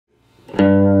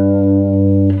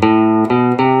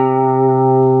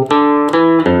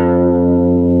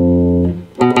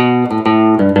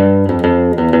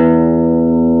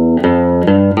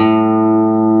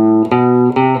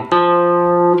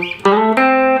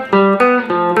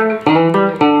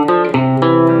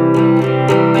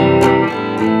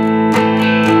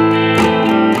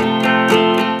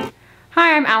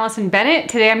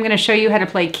today I'm going to show you how to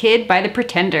play Kid by the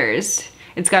Pretenders.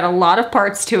 It's got a lot of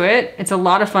parts to it. It's a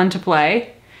lot of fun to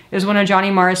play. It was one of Johnny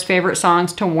Marr's favorite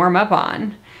songs to warm up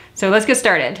on. So let's get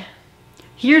started.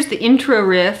 Here's the intro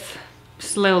riff,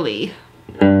 slowly.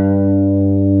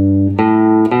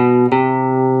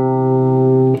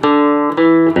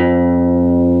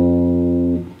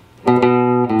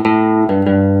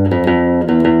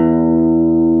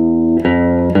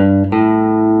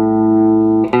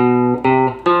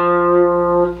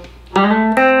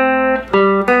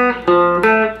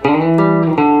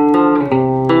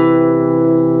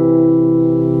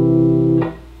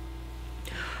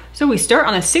 So we start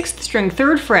on the 6th string,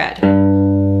 3rd fret.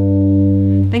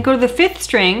 Then go to the 5th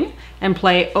string and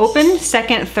play open,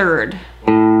 2nd, 3rd.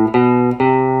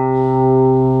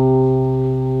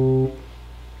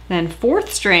 Then 4th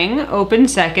string, open,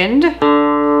 2nd.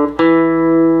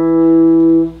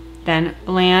 Then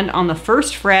land on the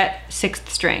 1st fret, 6th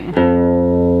string.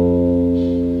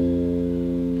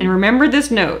 And remember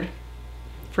this note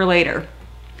for later.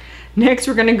 Next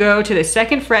we're going to go to the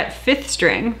 2nd fret, 5th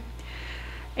string.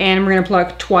 And we're going to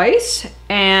pluck twice,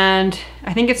 and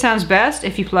I think it sounds best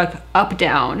if you pluck up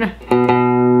down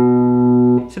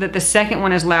so that the second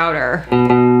one is louder.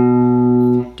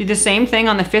 Do the same thing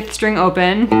on the 5th string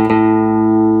open,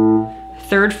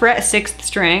 3rd fret 6th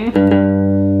string,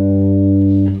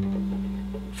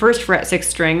 1st fret 6th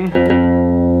string,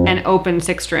 and open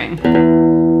 6th string.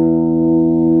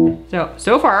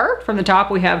 So far from the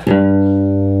top we have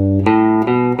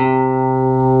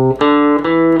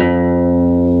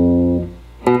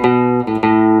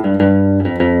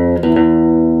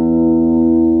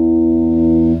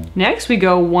Next we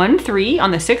go 1, 3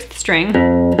 on the 6th string,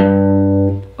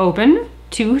 open,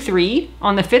 2, 3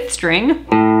 on the 5th string.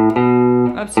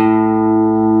 Oops. That's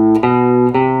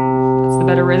the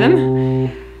better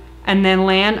rhythm. And then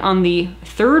land on the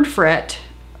 3rd fret,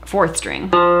 4th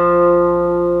string.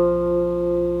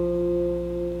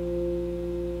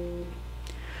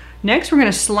 Next we're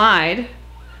going to slide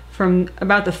from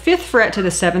about the 5th fret to the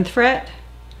 7th fret,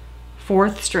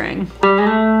 4th string.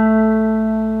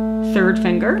 3rd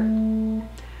finger.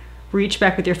 Reach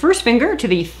back with your 1st finger to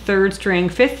the 3rd string,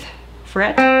 5th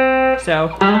fret. So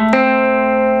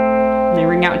they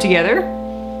ring out together.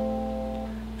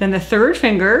 Then the 3rd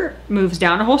finger moves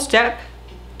down a whole step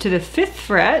to the 5th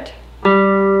fret.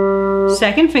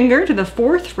 2nd finger to the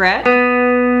 4th fret.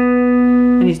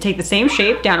 And you take the same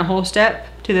shape down a whole step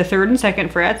to the 3rd and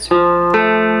 2nd frets.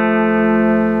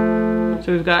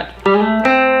 So we've got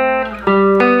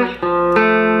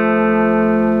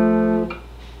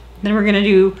Then we're going to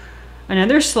do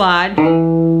another slide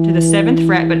to the 7th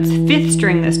fret, but it's 5th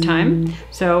string this time.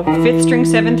 So 5th string,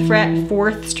 7th fret,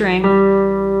 4th string,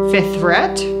 5th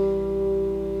fret.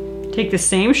 Take the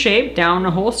same shape down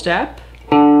a whole step.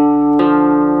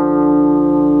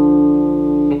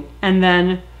 And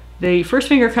then the 1st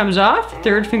finger comes off,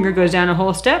 3rd finger goes down a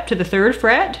whole step to the 3rd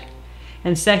fret,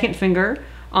 and 2nd finger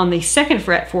on the 2nd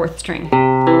fret, 4th string.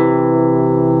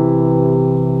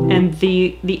 And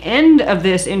the end of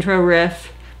this intro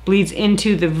riff bleeds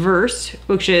into the verse,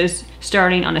 which is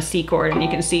starting on a C chord, and you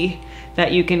can see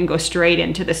that you can go straight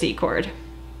into the C chord.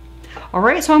 All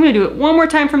right, so I'm going to do it one more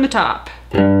time from the top.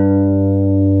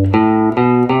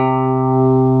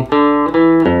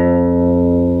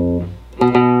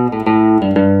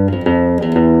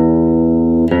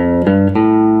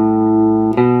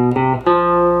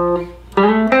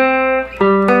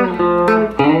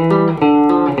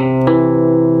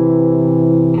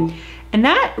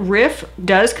 Riff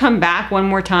does come back one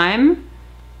more time.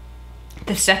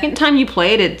 The second time you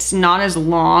play it, it's not as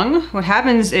long. What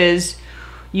happens is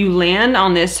you land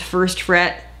on this 1st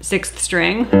fret, 6th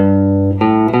string.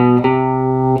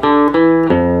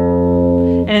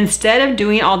 And instead of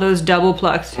doing all those double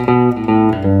plucks,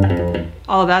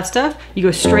 all of that stuff, you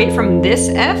go straight from this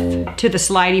F to the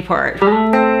slidey part.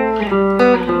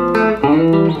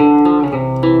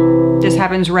 This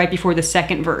happens right before the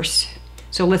 2nd verse.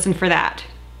 So listen for that.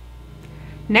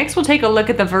 Next we'll take a look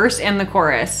at the verse and the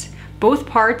chorus. Both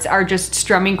parts are just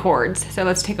strumming chords, so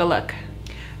let's take a look.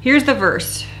 Here's the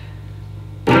verse.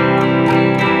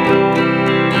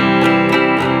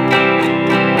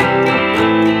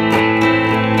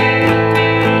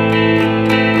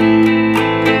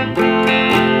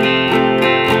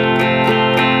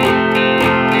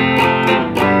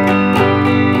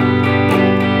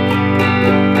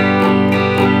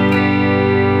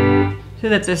 So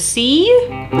that's a C,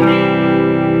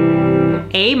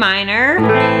 A minor,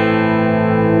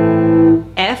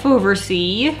 F over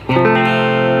C. If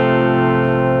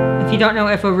you don't know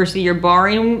F over C, you're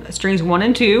borrowing strings 1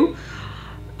 and 2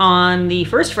 on the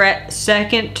 1st fret,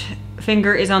 2nd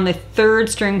finger is on the 3rd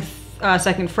string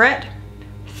 2nd fret.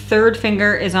 3rd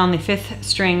finger is on the 5th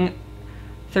string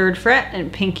 3rd fret,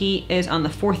 and pinky is on the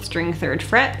 4th string 3rd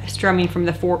fret, strumming from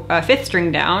the 5th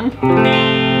string down.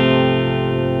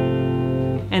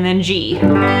 And then G.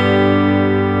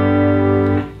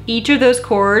 Each of those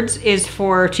chords is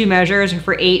for 2 measures or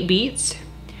for 8 beats.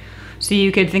 So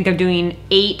you could think of doing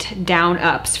 8 down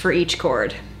ups for each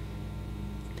chord.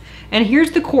 And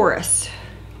here's the chorus.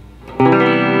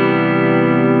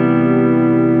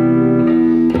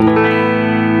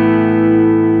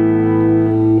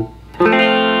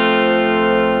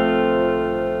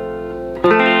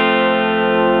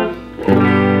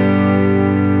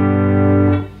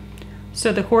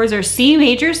 So the chords are C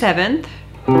major 7th,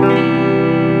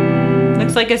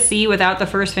 looks like a C without the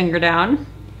 1st finger down,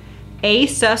 A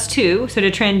sus2, so to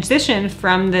transition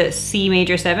from the C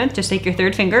major 7th, just take your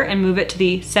 3rd finger and move it to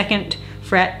the 2nd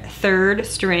fret 3rd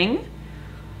string,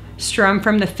 strum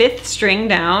from the 5th string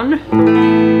down,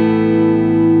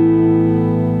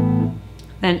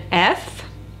 then F,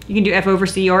 you can do F over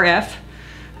C or F,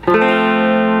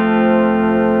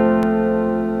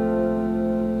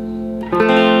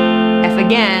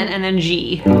 again, and then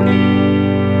G.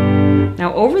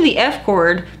 Now over the F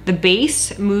chord, the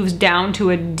bass moves down to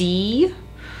a D,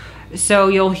 so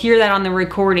you'll hear that on the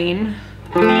recording.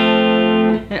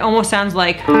 It almost sounds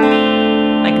like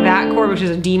that chord, which is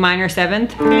a D minor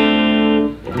 7th.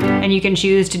 And you can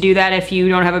choose to do that if you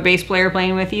don't have a bass player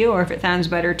playing with you, or if it sounds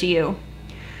better to you.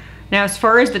 Now as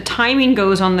far as the timing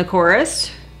goes on the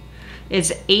chorus,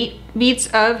 it's 8 beats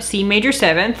of C major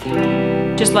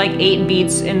 7th, just like 8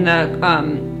 beats in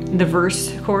the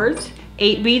verse chords.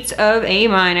 8 beats of A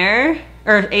minor,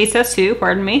 or A sus2,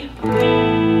 pardon me.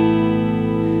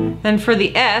 Then for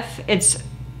the F, it's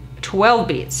 12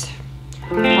 beats.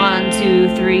 1,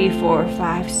 2, 3, 4,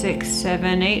 5, 6,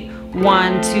 7, 8.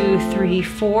 1, 2, 3,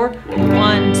 4.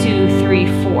 1, 2,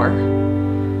 3, 4.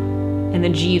 And the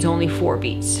G is only 4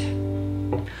 beats.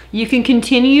 You can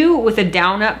continue with a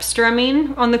down up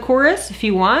strumming on the chorus if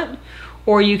you want,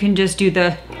 or you can just do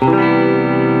the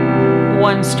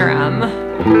 1 strum,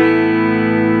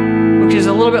 which is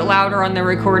a little bit louder on the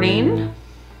recording.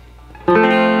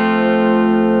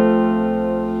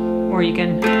 Or you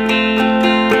can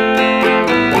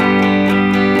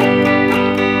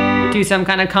do some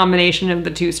kind of combination of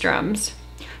the 2 strums.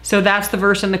 So that's the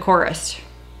verse and the chorus.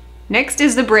 Next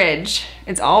is the bridge.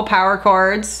 It's all power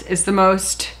chords. It's the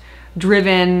most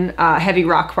driven, heavy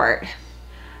rock part.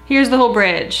 Here's the whole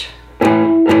bridge.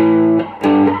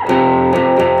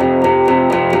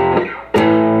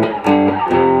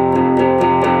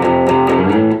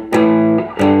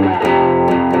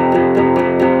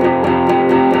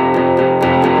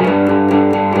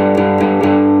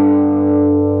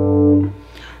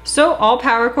 So all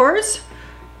power chords.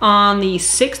 On the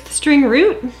 6th string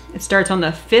root, it starts on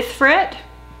the 5th fret,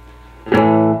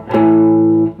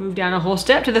 move down a whole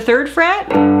step to the 3rd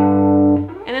fret,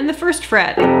 and then the 1st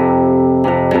fret.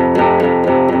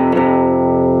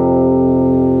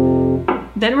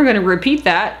 Then we're going to repeat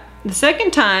that. The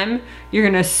second time, you're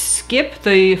going to skip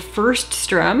the 1st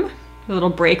strum, a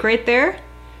little break right there.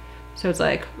 So it's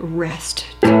like rest.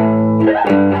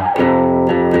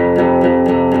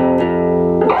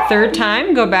 3rd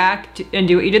time, go back and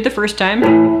do what you did the 1st time.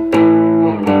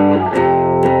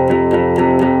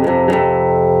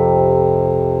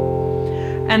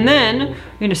 And then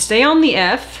you're going to stay on the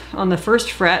F on the 1st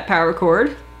fret power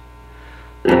chord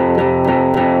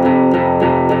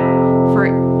for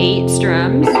 8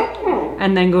 strums,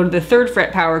 and then go to the 3rd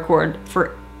fret power chord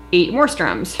for 8 more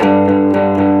strums.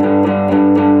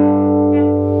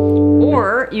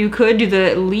 Or you could do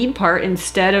the lead part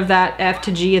instead of that F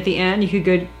to G at the end.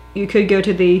 You could go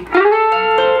to the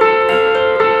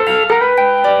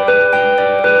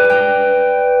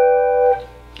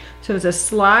so it's a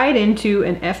slide into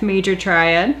an F major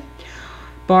triad,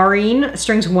 barring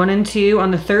strings 1 and 2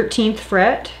 on the 13th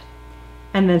fret,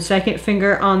 and then 2nd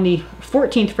finger on the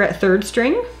 14th fret 3rd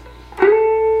string,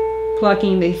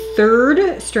 plucking the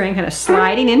 3rd string, kind of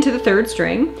sliding into the 3rd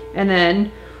string, and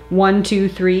then 1, 2,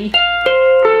 3.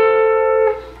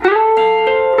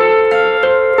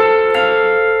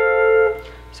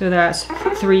 So that's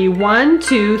 3, 1,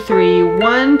 2, 3,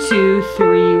 1, 2,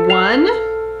 3, 1.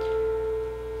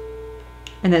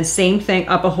 And then same thing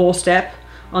up a whole step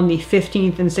on the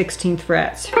 15th and 16th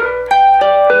frets.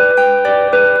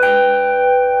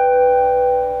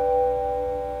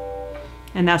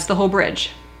 And that's the whole bridge.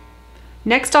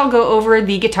 Next I'll go over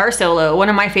the guitar solo, one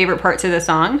of my favorite parts of the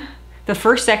song. The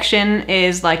first section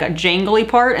is like a jangly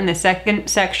part, and the second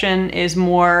section is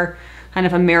more kind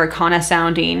of Americana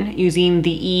sounding using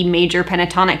the E major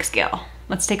pentatonic scale.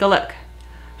 Let's take a look.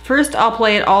 First, I'll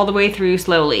play it all the way through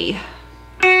slowly.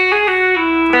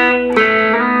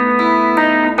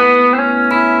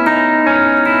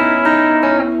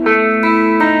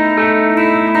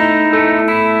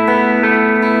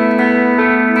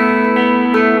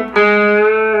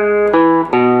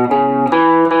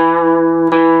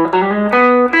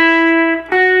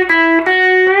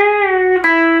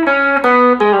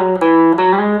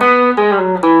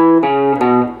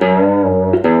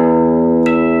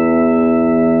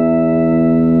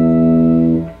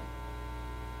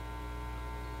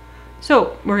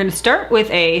 So we're going to start with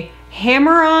a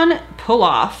hammer-on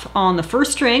pull-off on the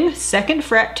first string, 2nd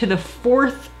fret to the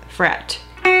 4th fret.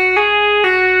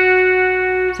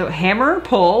 So hammer,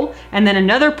 pull, and then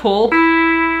another pull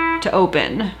to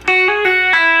open.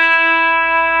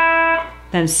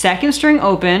 Then 2nd string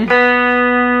open.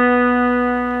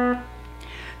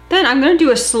 Then I'm going to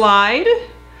do a slide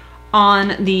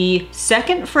on the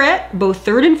 2nd fret, both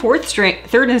 3rd and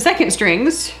 2nd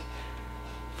strings,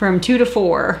 from 2 to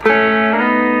 4.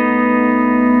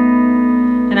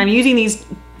 And I'm using these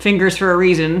fingers for a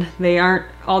reason. They aren't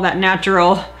all that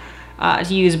natural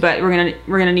to use, but we're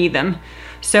gonna need them.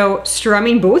 So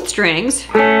strumming both strings,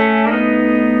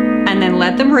 and then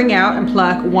let them ring out and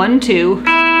pluck 1, 2.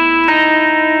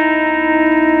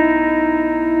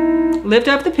 Lift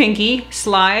up the pinky,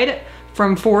 slide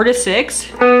from 4 to 6.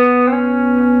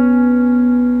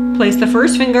 Place the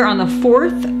first finger on the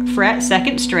 4th fret,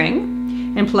 2nd string,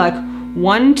 and pluck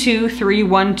 1, 2, 3,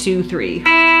 1, 2, 3.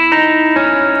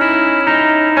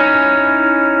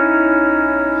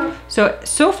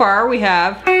 So far we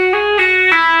have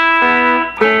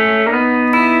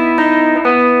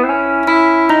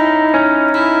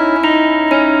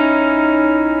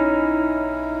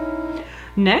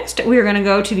next we are going to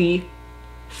go to the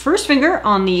first finger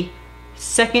on the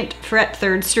 2nd fret,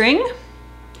 3rd string,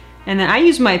 and then I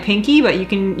use my pinky, but you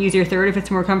can use your 3rd if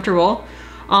it's more comfortable,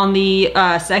 on the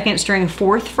 2nd string,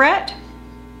 4th fret,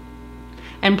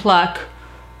 and pluck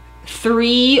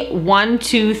 3, 1,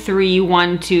 2, 3,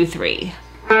 1, 2, 3.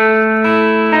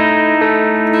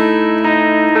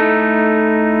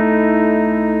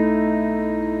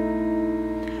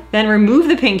 Then remove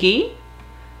the pinky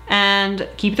and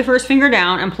keep the first finger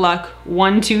down and pluck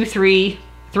 1, 2, 3,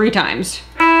 3 times.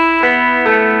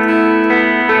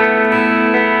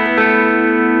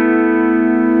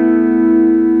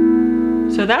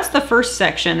 So that's the first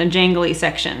section, the jangly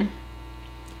section.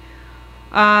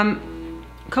 A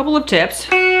couple of tips.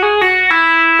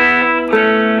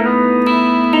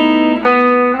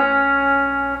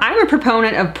 I'm a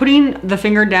proponent of putting the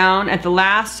finger down at the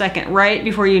last second, right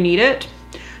before you need it.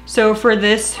 So for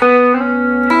this,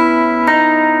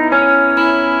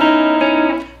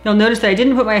 you'll notice that I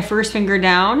didn't put my first finger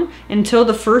down until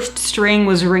the first string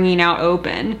was ringing out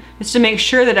open, just to make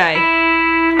sure that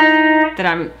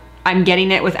I'm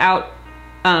getting it without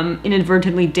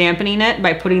inadvertently dampening it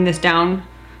by putting this down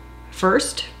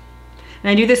first. And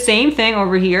I do the same thing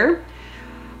over here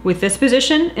with this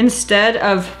position. Instead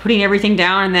of putting everything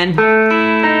down and then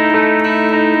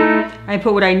I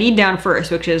put what I need down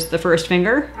first, which is the first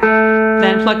finger,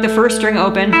 then pluck the first string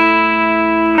open,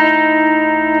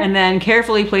 and then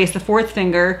carefully place the 4th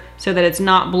finger so that it's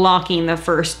not blocking the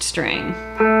first string.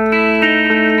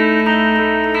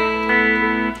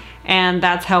 And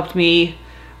that's helped me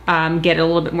get it a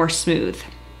little bit more smooth.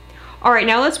 All right,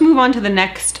 now let's move on to the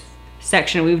next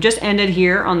section. We've just ended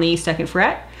here on the 2nd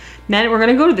fret. Then we're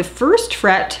gonna go to the 1st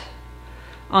fret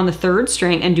on the 3rd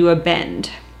string and do a bend.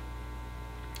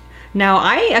 Now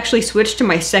I actually switched to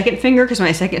my 2nd finger because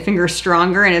my 2nd finger is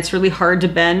stronger and it's really hard to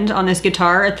bend on this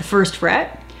guitar at the 1st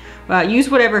fret. Use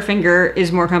whatever finger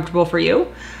is more comfortable for you.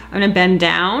 I'm gonna bend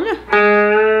down,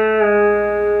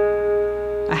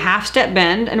 a half step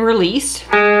bend and release.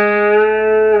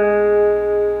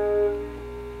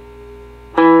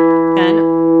 Then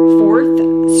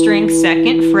 4th string,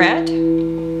 2nd fret,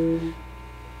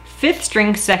 5th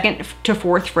string, 2nd to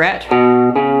 4th fret,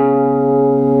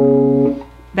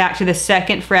 back to the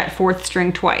 2nd fret, 4th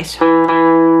string twice.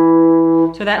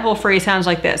 So that whole phrase sounds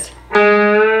like this.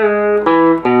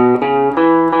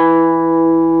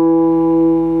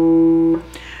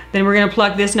 Then we're going to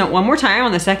pluck this note one more time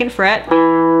on the 2nd fret,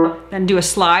 then do a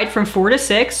slide from 4 to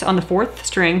 6 on the 4th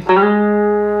string,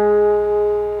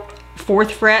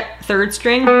 4th fret, 3rd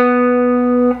string,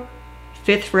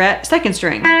 5th fret, 2nd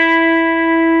string,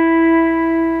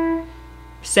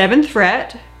 7th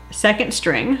fret, 2nd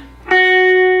string,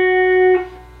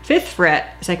 5th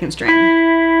fret, 2nd string,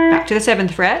 back to the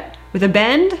 7th fret with a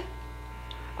bend,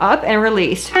 up and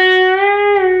release.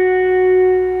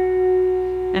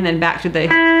 and then back to the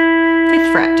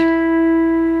 5th fret.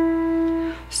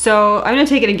 So I'm going to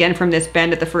take it again from this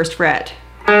bend at the 1st fret.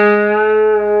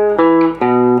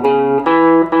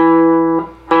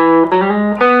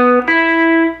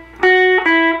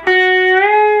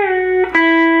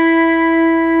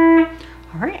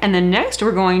 Alright, and then next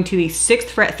we're going to the 6th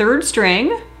fret 3rd string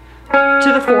to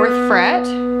the 4th fret.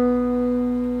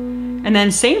 And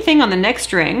then same thing on the next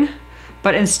string,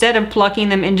 but instead of plucking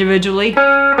them individually,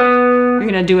 we're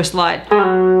going to do a slide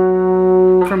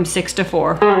from 6 to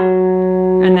 4.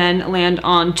 And then land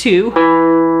on 2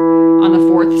 on the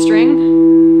 4th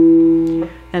string.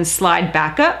 Then slide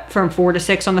back up from 4 to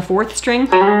 6 on the 4th string.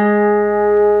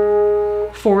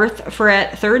 4th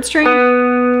fret 3rd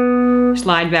string.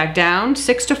 Slide back down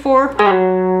 6 to 4.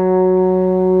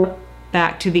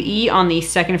 Back to the E on the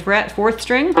 2nd fret 4th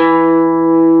string.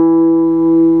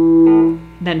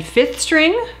 Then 5th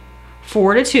string,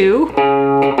 4 to 2.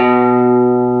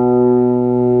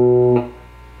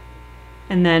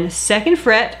 And then 2nd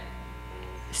fret,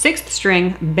 6th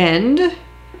string, bend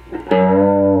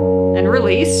and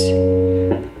release.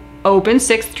 Open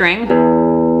 6th string.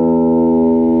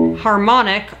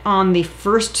 Harmonic on the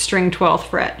 1st string 12th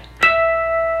fret.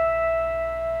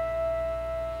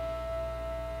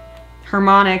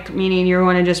 Harmonic meaning you're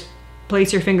going to just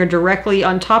place your finger directly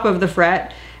on top of the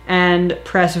fret and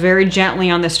press very gently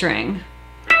on the string.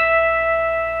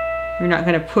 You're not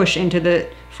going to push into the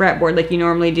fretboard like you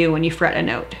normally do when you fret a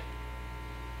note.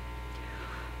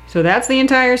 So that's the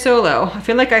entire solo. I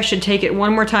feel like I should take it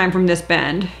one more time from this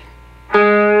bend.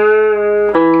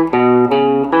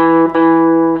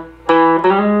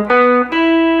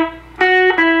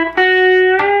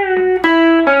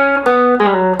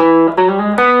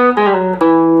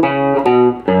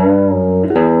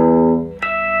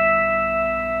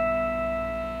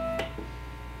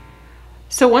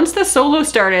 So once the solo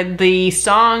started, the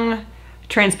song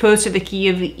transposed to the key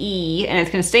of the E, and it's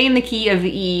going to stay in the key of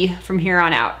the E from here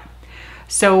on out.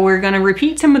 So we're going to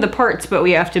repeat some of the parts, but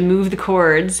we have to move the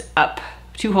chords up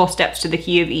 2 whole steps to the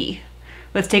key of E.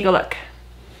 Let's take a look.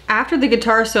 After the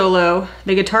guitar solo,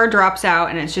 the guitar drops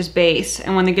out and it's just bass,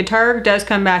 and when the guitar does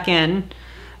come back in,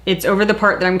 it's over the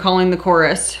part that I'm calling the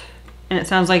chorus, and it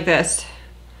sounds like this.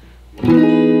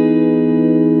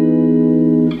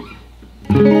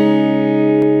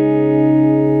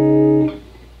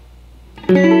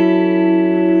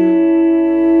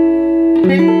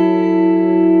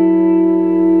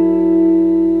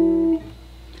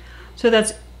 So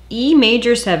that's E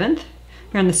major 7th.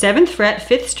 You're on the 7th fret,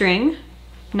 5th string,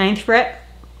 9th fret,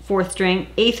 4th string,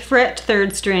 8th fret,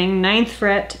 3rd string, 9th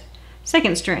fret,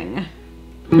 2nd string.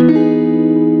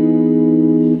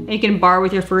 And you can bar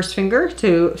with your 1st finger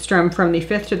to strum from the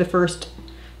 5th to the 1st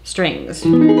strings.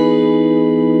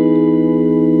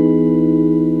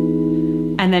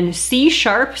 And then C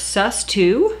sharp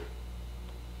sus2.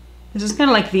 This is kind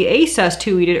of like the A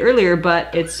sus2 we did earlier,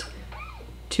 but it's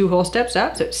 2 whole steps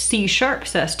up, so it's C sharp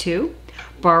sus2.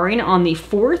 Barring on the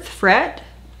 4th fret,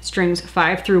 strings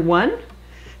 5 through 1.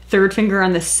 3rd finger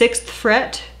on the 6th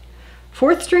fret,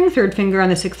 4th string, 3rd finger on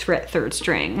the 6th fret, 3rd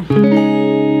string.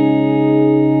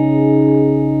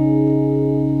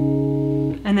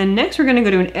 And then next we're going to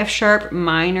go to an F sharp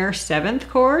minor 7th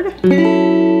chord. A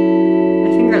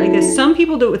finger like this. Some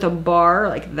people do it with a bar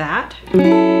like that,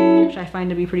 which I find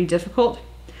to be pretty difficult.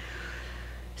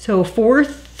 So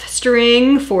 4th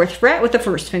string, 4th fret with the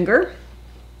 1st finger.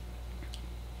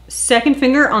 2nd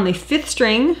finger on the 5th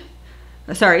string,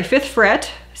 5th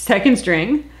fret, 2nd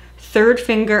string. 3rd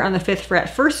finger on the 5th fret,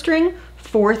 1st string.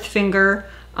 4th finger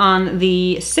on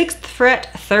the 6th fret,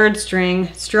 3rd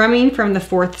string, strumming from the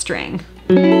 4th string.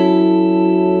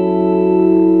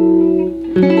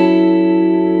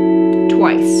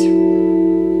 Twice.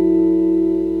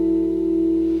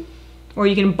 Or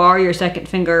you can bar your 2nd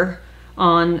finger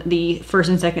on the 1st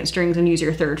and 2nd strings and use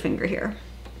your 3rd finger here.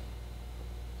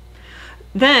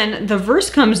 Then the verse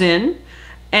comes in,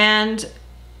 and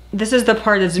this is the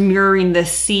part that's mirroring the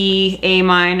C, A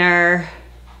minor,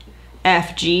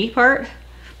 F, G part,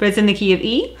 but it's in the key of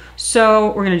E.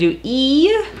 So we're gonna do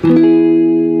E,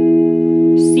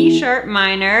 C sharp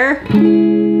minor,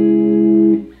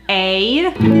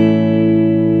 A,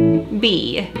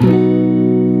 B.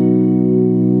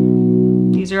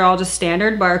 These are all just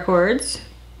standard bar chords.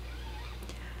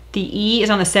 The E is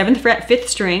on the 7th fret, 5th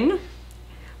string,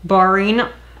 barring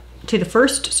to the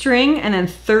 1st string, and then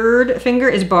 3rd finger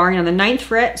is barring on the 9th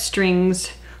fret,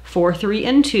 strings 4, 3,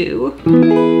 and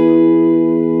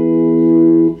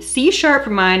 2. C sharp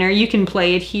minor, you can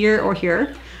play it here or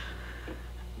here.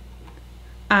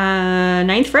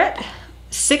 9th fret,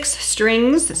 6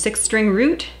 strings, 6th string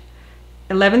root,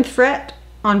 11th fret,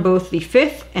 on both the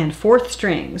 5th and 4th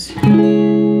strings.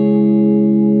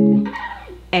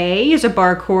 A is a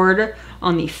bar chord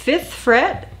on the 5th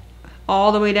fret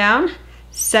all the way down,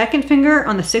 2nd finger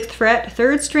on the 6th fret,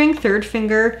 3rd string, 3rd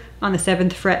finger on the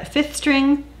 7th fret, 5th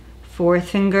string, 4th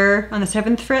finger on the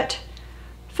 7th fret,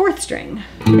 4th string.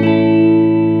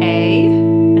 A,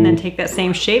 and then take that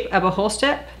same shape up a whole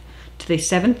step to the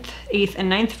 7th, 8th, and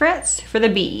 9th frets for the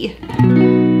B.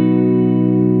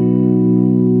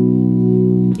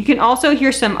 You can also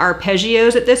hear some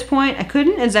arpeggios at this point. I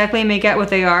couldn't exactly make out what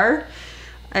they are.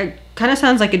 It kind of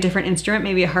sounds like a different instrument,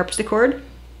 maybe a harpsichord.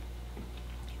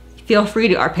 Feel free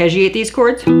to arpeggiate these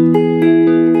chords.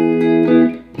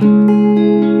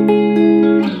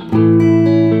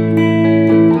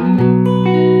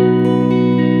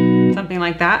 Something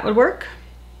like that would work.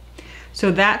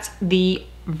 So that's the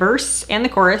verse and the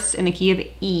chorus in the key of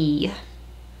E.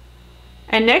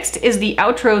 And next is the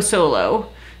outro solo.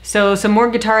 So some more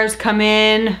guitars come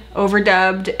in,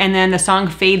 overdubbed, and then the song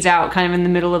fades out kind of in the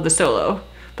middle of the solo.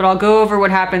 But I'll go over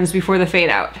what happens before the fade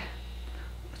out.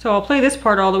 So I'll play this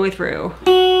part all the way through.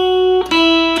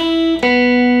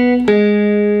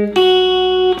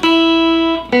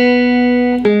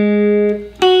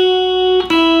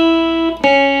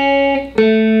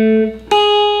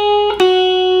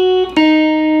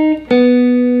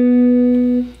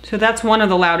 So that's one of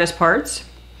the loudest parts.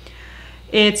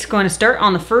 It's going to start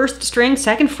on the 1st string,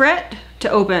 2nd fret to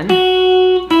open.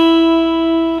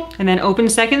 And then open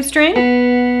 2nd string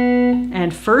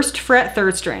and 1st fret,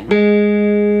 3rd string.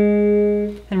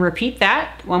 And repeat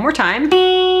that one more time.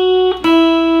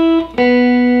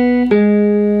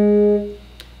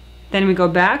 Then we go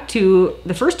back to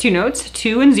the first 2 notes,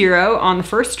 2 and 0 on the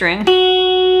 1st string.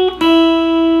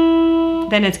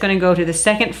 Then it's going to go to the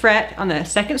 2nd fret on the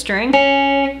 2nd string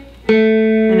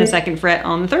and the 2nd fret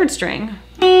on the 3rd string.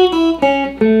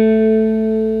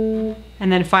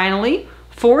 And then finally,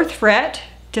 4th fret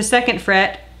to 2nd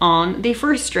fret on the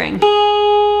 1st string.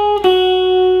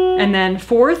 And then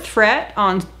 4th fret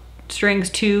on strings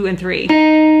 2 and 3.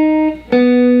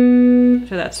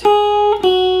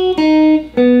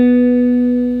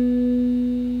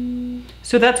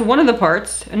 So that's one of the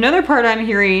parts. Another part I'm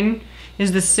hearing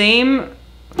is the same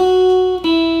 4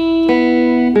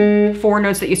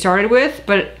 notes that you started with,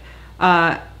 but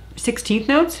 16th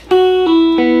notes.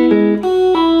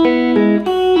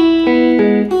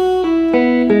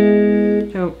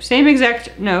 So same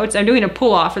exact notes. I'm doing a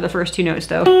pull off for the first 2 notes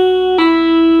though.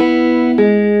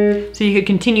 So you could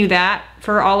continue that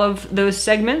for all of those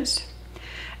segments.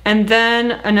 And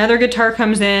then another guitar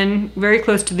comes in very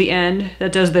close to the end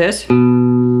that does this.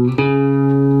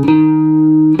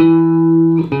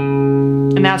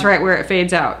 And that's right where it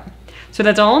fades out. So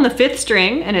that's all on the 5th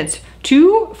string, and it's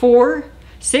 2, 4,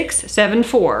 6, 7,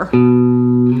 4.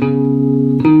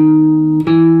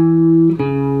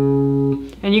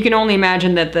 And you can only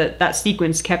imagine that that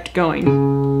sequence kept going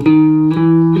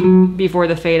before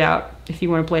the fade out. If you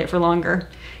want to play it for longer,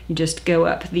 you just go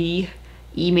up the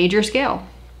E major scale.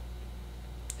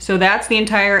 So that's the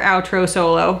entire outro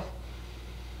solo.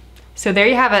 So there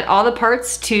you have it, all the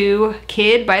parts to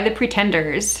Kid by the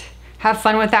Pretenders. Have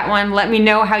fun with that one. Let me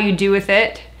know how you do with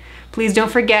it. Please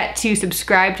don't forget to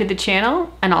subscribe to the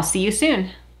channel, and I'll see you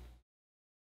soon.